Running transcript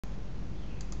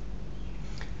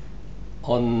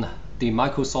On the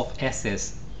Microsoft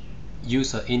Access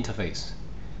user interface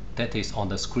that is on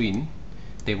the screen,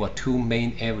 there were two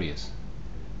main areas.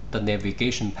 The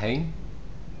navigation pane,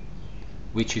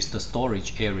 which is the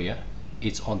storage area,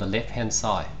 it's on the left hand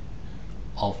side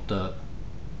of the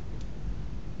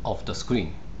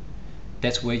screen.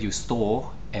 That's where you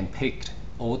store and pick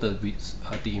all the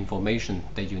information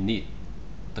that you need,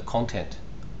 the content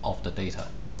of the data.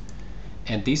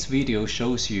 And this video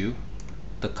shows you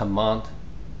the command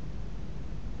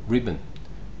ribbon,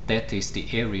 that is the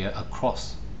area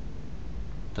across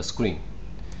the screen.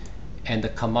 And the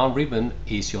command ribbon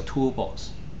is your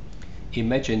toolbox.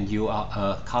 Imagine you are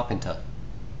a carpenter.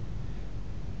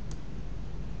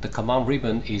 The command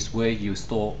ribbon is where you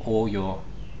store all your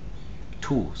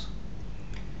tools,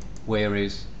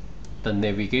 whereas the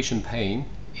navigation pane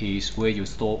is where you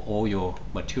store all your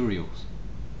materials.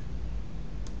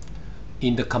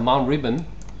 In the command ribbon,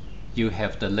 you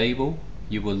have the label.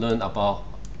 You will learn about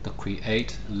the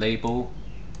create, label,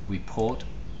 report,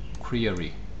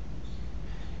 query.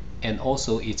 And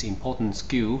also it's important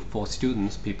skill for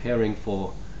students preparing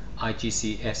for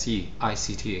IGCSE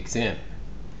ICT exam.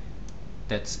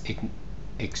 That's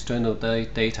external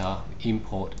data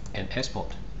import and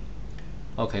export.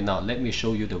 Okay, now let me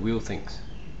show you the real things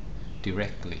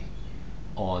directly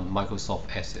on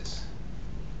Microsoft Access.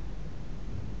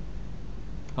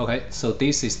 Okay, so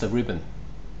this is the ribbon.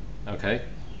 Okay,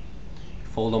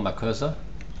 follow my cursor.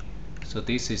 So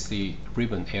this is the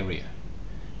ribbon area.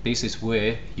 This is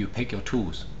where you pick your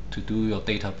tools to do your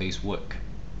database work.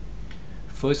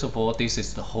 First of all, this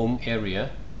is the home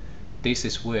area. This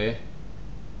is where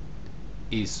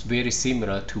it's very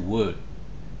similar to Word.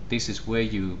 This is where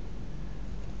you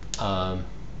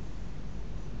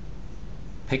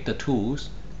pick the tools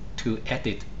to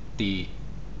edit the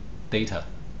data.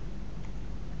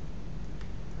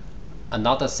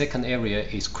 Another second area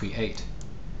is create.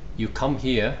 You come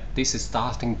here, this is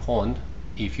starting point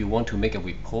if you want to make a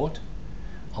report,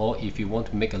 or if you want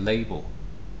to make a label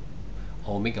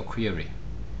or make a query.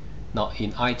 Now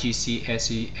in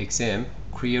IGCSE exam,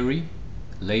 query,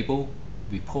 label,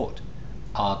 report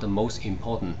are the most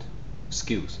important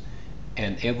skills,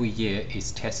 and every year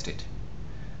is tested.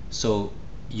 So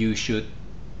you should,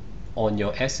 on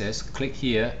your Access, click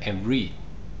here and read,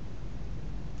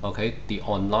 okay, the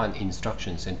online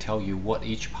instructions and tell you what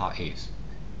each part is,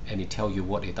 and it tells you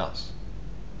what it does.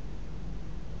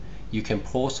 You can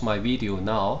pause my video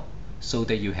now so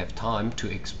that you have time to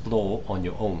explore on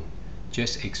your own.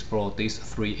 Just explore these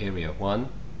three areas: one,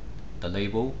 the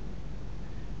label,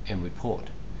 and report.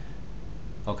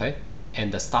 Okay,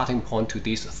 and the starting point to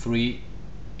these three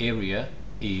areas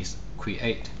is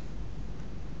create.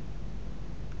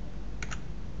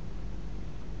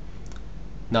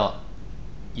 Now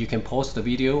you can pause the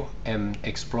video and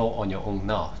explore on your own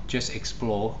now. Just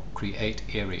explore create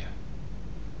area.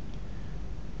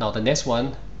 Now the next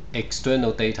one,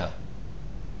 external data.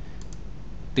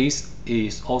 This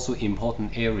is also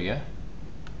important area,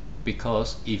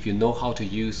 because if you know how to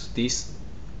use these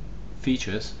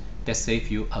features, that save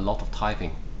you a lot of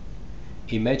typing.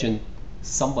 Imagine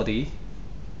somebody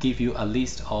give you a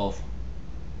list of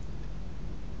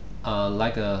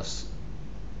like a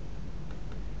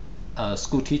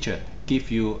school teacher give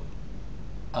you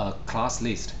a class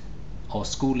list or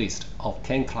school list of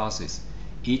 10 classes.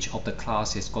 Each of the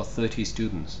class has got 30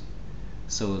 students.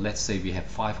 So let's say we have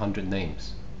 500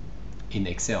 names in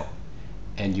Excel,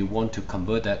 and you want to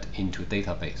convert that into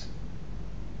database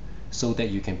so that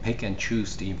you can pick and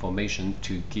choose the information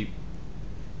to give.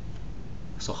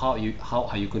 So how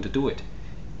are you going to do it?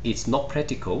 It's not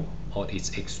practical, or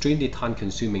it's extremely time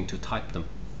consuming to type them.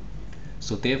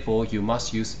 So therefore you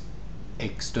must use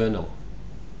external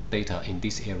data in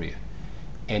this area,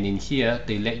 and in here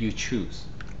they let you choose.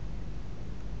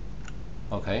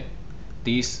 Okay,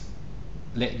 these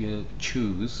let you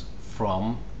choose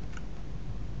from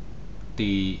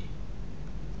the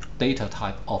data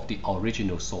type of the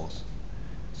original source.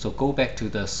 So go back to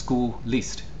the school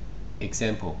list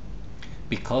example.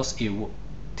 Because it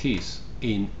is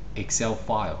in Excel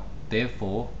file,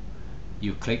 therefore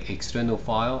you click external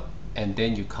file and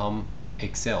then you come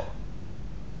Excel.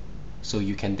 So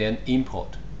you can then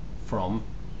import from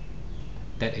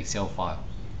that Excel file.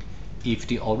 If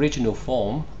the original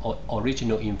form or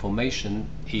original information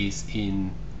is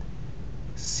in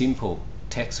simple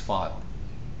text file,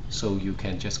 so you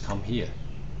can just come here.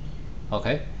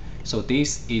 Okay, so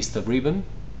this is the ribbon,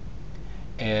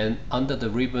 and under the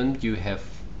ribbon you have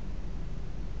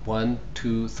 1,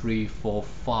 2, 3, 4,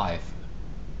 5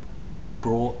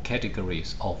 broad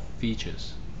categories of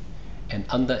features. And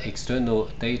under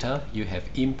external data you have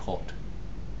import,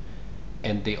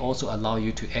 and they also allow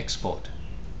you to export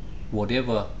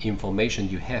whatever information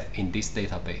you have in this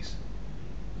database.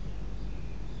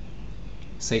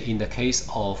 Say in the case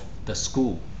of the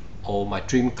school or my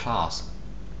dream class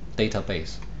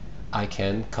database, I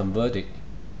can convert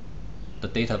the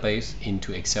database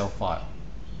into Excel file.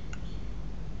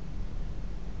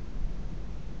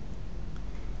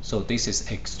 So this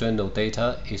is external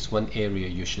data, is one area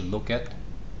you should look at,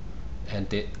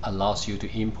 and it allows you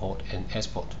to import and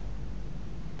export.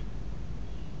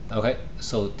 Okay,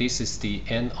 so this is the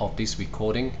end of this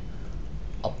recording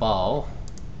about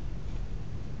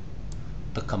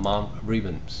the command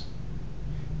ribbons.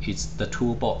 It's the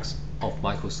toolbox of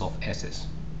Microsoft Access,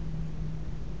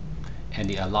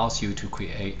 and it allows you to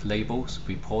create labels,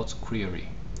 reports, query,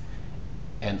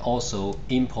 and also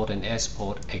import and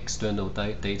export external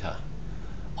data,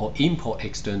 or import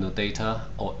external data,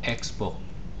 or export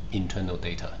internal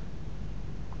data.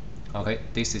 Okay,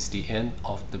 this is the end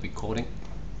of the recording.